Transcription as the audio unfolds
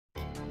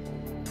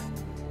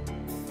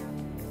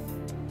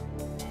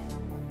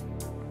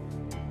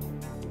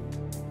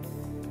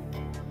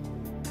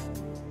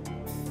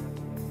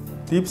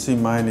Deep sea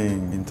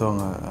mining in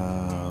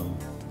Tonga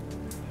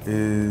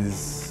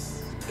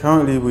is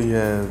currently we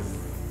have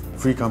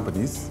 3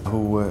 companies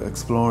who are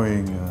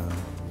exploring,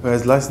 who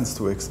has license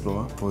to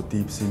explore for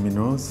deep sea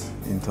minerals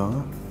in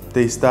Tonga.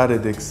 They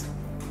started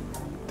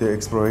their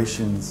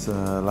explorations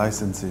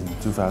license in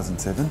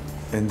 2007,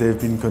 and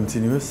they've been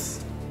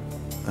continuous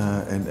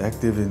and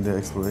active in their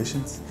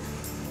explorations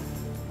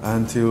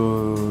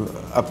until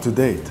up to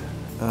date.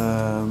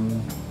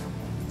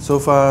 So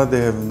far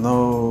they have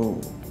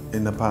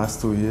in the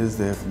past 2 years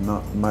they have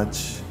not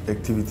much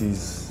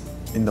activities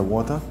in the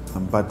water,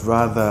 but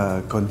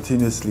rather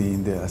continuously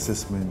in their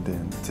assessment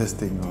and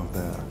testing of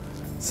the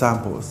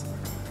samples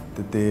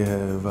that they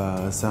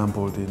have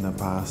sampled in the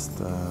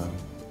past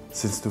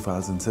since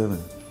 2007.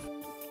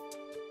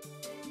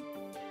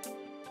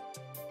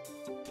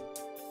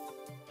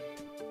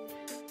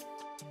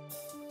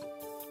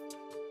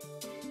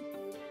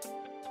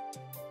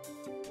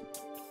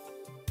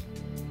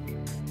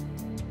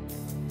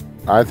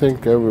 I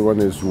think everyone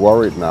is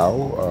worried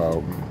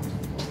now,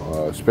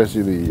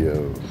 especially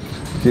the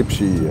deep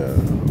sea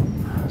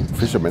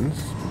fishermen,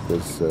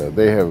 because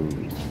they have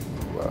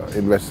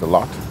invested a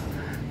lot,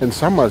 and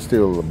some are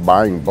still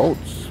buying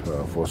boats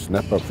for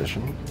snapper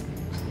fishing.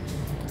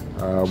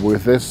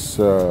 With this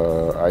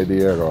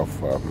idea of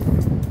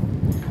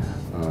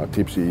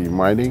deep sea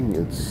mining,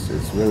 it's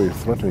very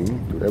threatening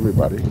to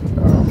everybody.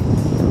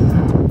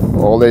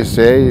 All they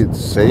say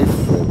it's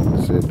safe,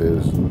 and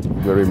there's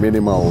very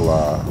minimal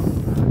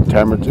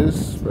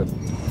damages, but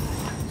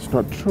it's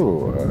not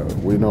true.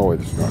 We know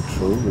it's not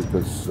true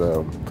because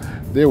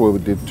they will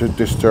be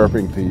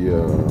disturbing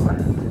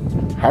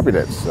the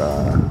habitats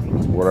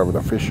wherever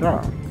the fish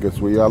are,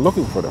 because we are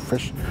looking for the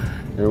fish,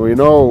 and we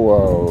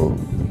know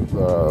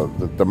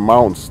the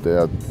mounts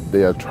that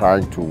they are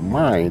trying to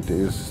mine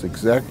is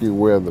exactly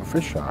where the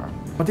fish are.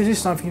 But this is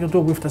something to do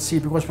with the sea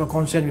because we're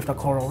concerned with the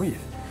coral reef.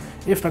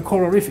 If the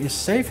coral reef is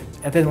safe,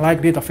 and then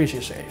likely the fish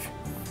is safe.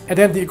 And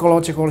then the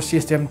ecological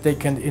system, they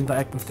can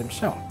interact with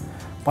themselves.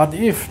 But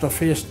if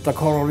the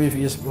coral reef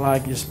is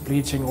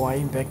bleaching or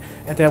impact,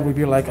 and that will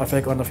be like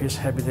effect on the fish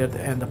habitat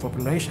and the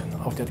population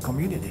of that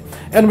community.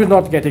 And we're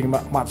not getting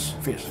much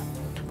fish.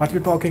 But we're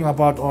talking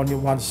about only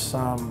one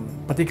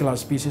particular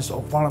species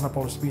or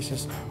vulnerable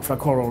species of the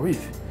coral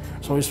reef.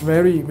 So we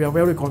are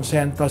very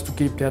concerned just to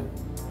keep that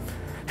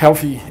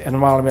healthy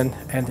environment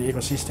and the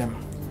ecosystem.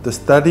 The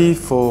study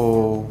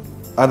for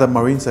other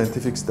marine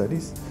scientific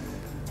studies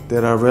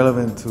that are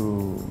relevant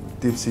to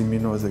deep sea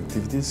minerals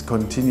activities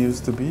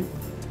continues to be.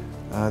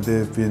 There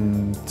have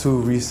been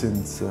 2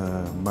 recent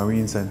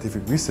marine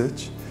scientific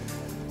research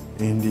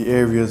in the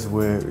areas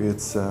where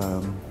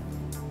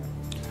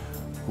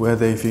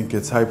they think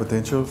it's high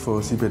potential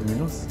for seabed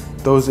minerals.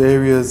 Those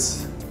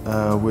areas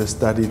were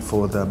studied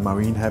for the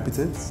marine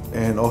habitats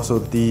and also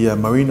the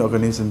marine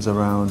organisms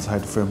around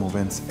hydrothermal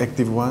vents,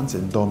 active ones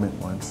and dormant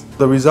ones.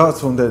 The results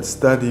from that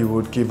study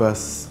would give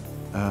us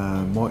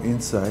more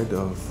insight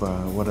of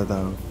what are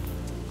the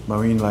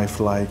marine life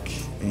like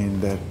in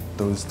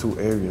those 2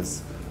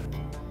 areas.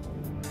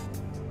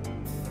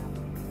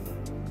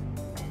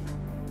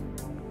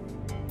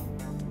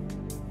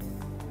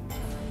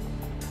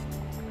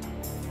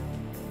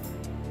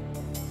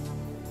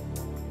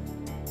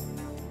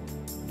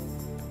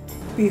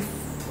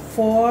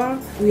 Before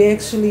we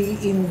actually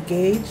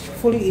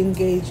fully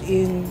engage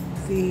in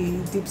the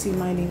deep sea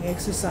mining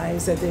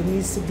exercise, that there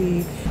needs to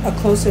be a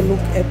closer look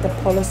at the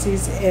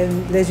policies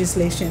and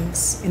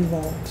legislations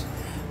involved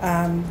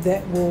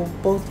that will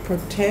both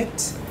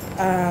protect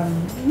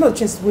not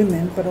just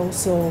women but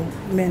also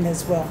men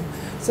as well.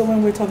 So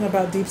when we're talking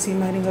about deep sea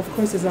mining, of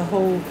course there's a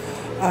whole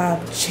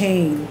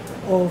chain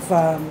of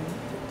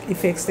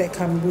effects that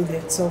come with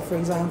it. So for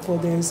example,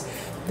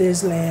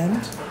 there's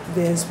land,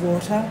 there's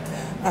water,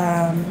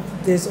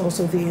 there's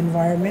also the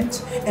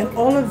environment, and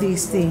all of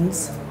these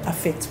things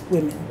affect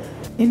women.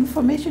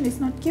 Information is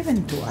not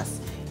given to us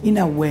in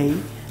a way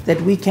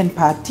that we can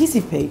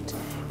participate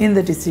in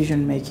the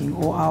decision making,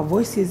 or our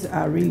voices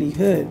are really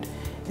heard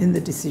in the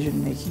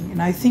decision making.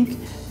 And I think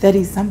that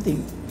is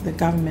something the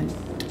government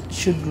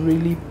should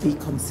really be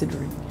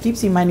considering. Deep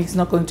sea mining is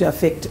not going to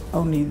affect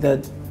only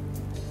the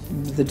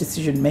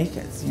decision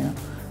makers, you know.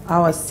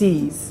 Our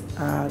seas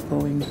are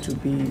going to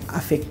be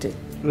affected.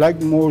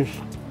 Like most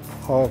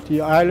of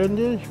the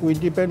islanders, we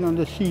depend on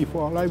the sea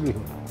for our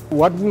livelihood.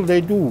 What will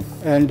they do?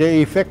 And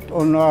the effect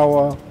on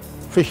our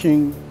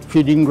fishing,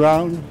 feeding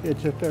grounds,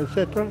 etc.,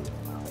 etc.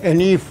 And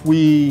if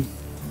we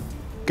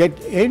get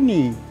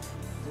any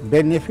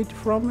benefit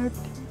from it,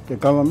 the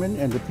government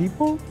and the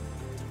people,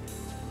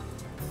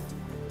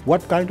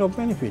 what kind of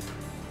benefit?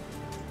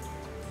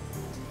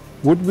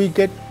 Would we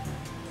get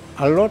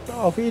a lot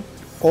of it,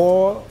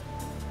 or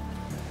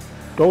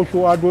those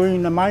who are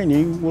doing the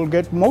mining will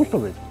get most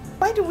of it?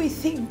 Why do we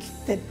think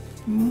that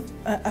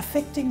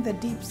affecting the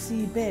deep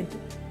sea bed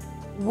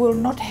will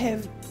not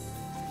have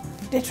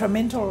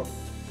detrimental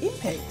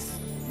impacts?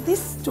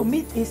 This to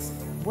me is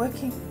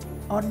working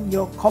on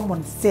your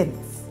common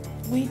sense.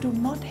 We do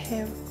not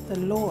have the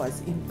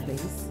laws in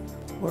place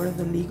or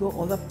the legal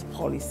or the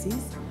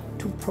policies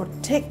to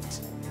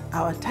protect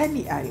our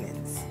tiny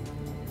islands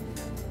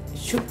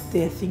should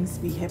there things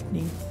be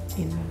happening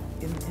in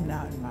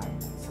our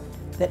environments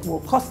that will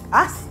cost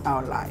us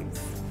our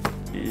lives.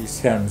 It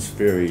sounds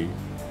very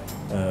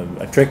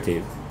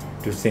attractive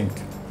to think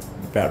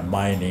about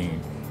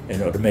mining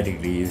and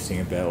automatically you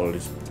think about all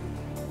these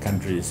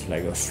countries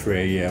like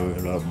Australia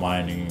with a lot of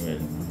mining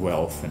and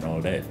wealth and all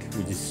that,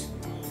 which is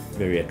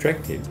very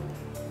attractive.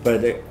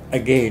 But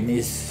again,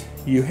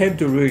 you have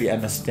to really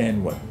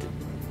understand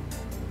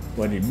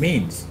what it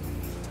means,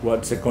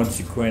 what's the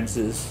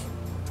consequences,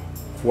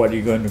 what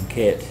you're going to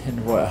get, and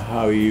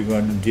how you're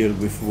going to deal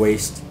with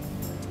waste.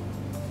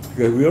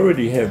 Because we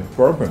already have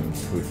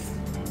problems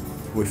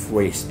with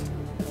waste.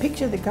 The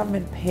picture the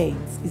government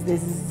paints is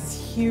there's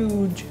this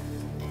huge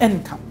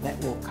income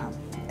that will come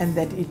and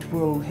that it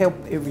will help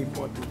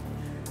everybody.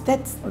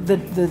 That's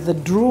the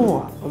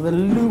draw or the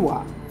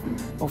lure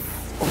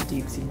of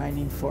deep sea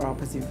mining for our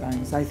Pacific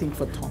Islands. I think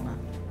for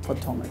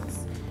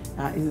Tongans,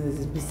 is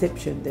this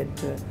perception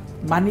that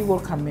money will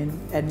come in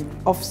and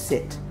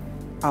offset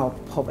our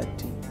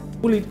poverty.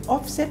 Will it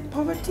offset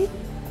poverty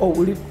or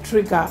will it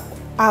trigger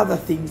other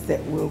things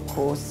that will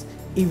cause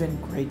even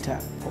greater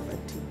poverty?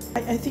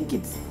 I think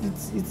it's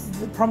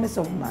the promise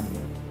of money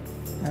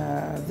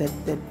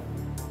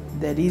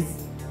that is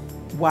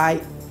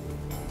why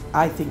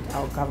I think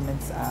our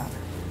governments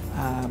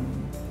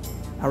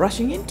are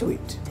rushing into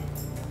it.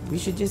 We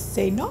should just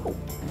say no.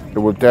 It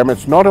will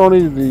damage not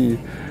only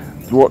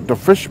the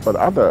fish but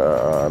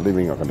other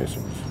living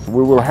organisms.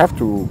 We will have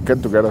to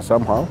get together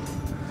somehow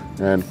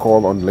and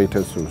call on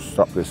leaders to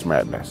stop this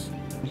madness.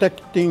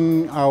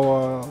 Protecting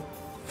our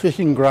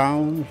fishing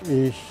grounds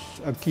is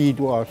a key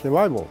to our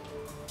survival.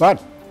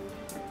 But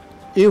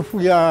if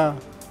we are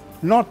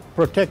not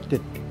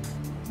protected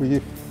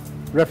with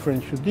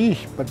reference to these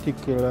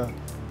particular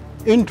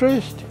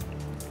interests,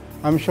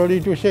 I'm sorry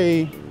to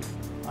say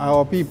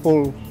our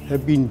people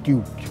have been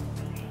duped.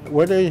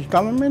 Whether it's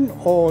government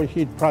or is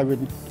it private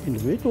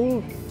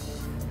individuals,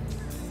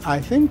 I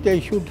think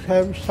they should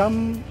have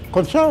some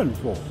concern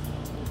for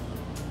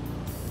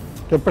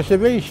the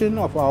preservation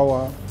of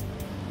our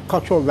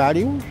cultural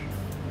values,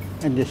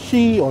 and the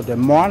sea or the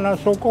moana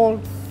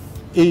so-called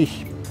is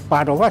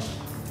part of us.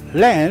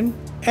 Land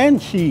and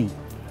sea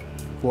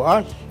for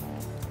us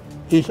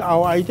is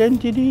our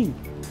identity,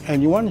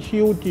 and once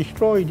you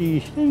destroy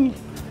these things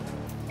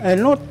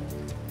and not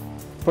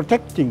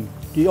protecting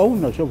the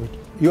owners of it,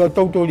 you are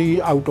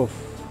totally out of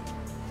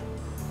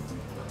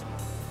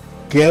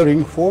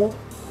caring for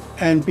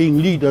and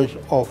being leaders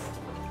of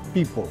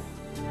people.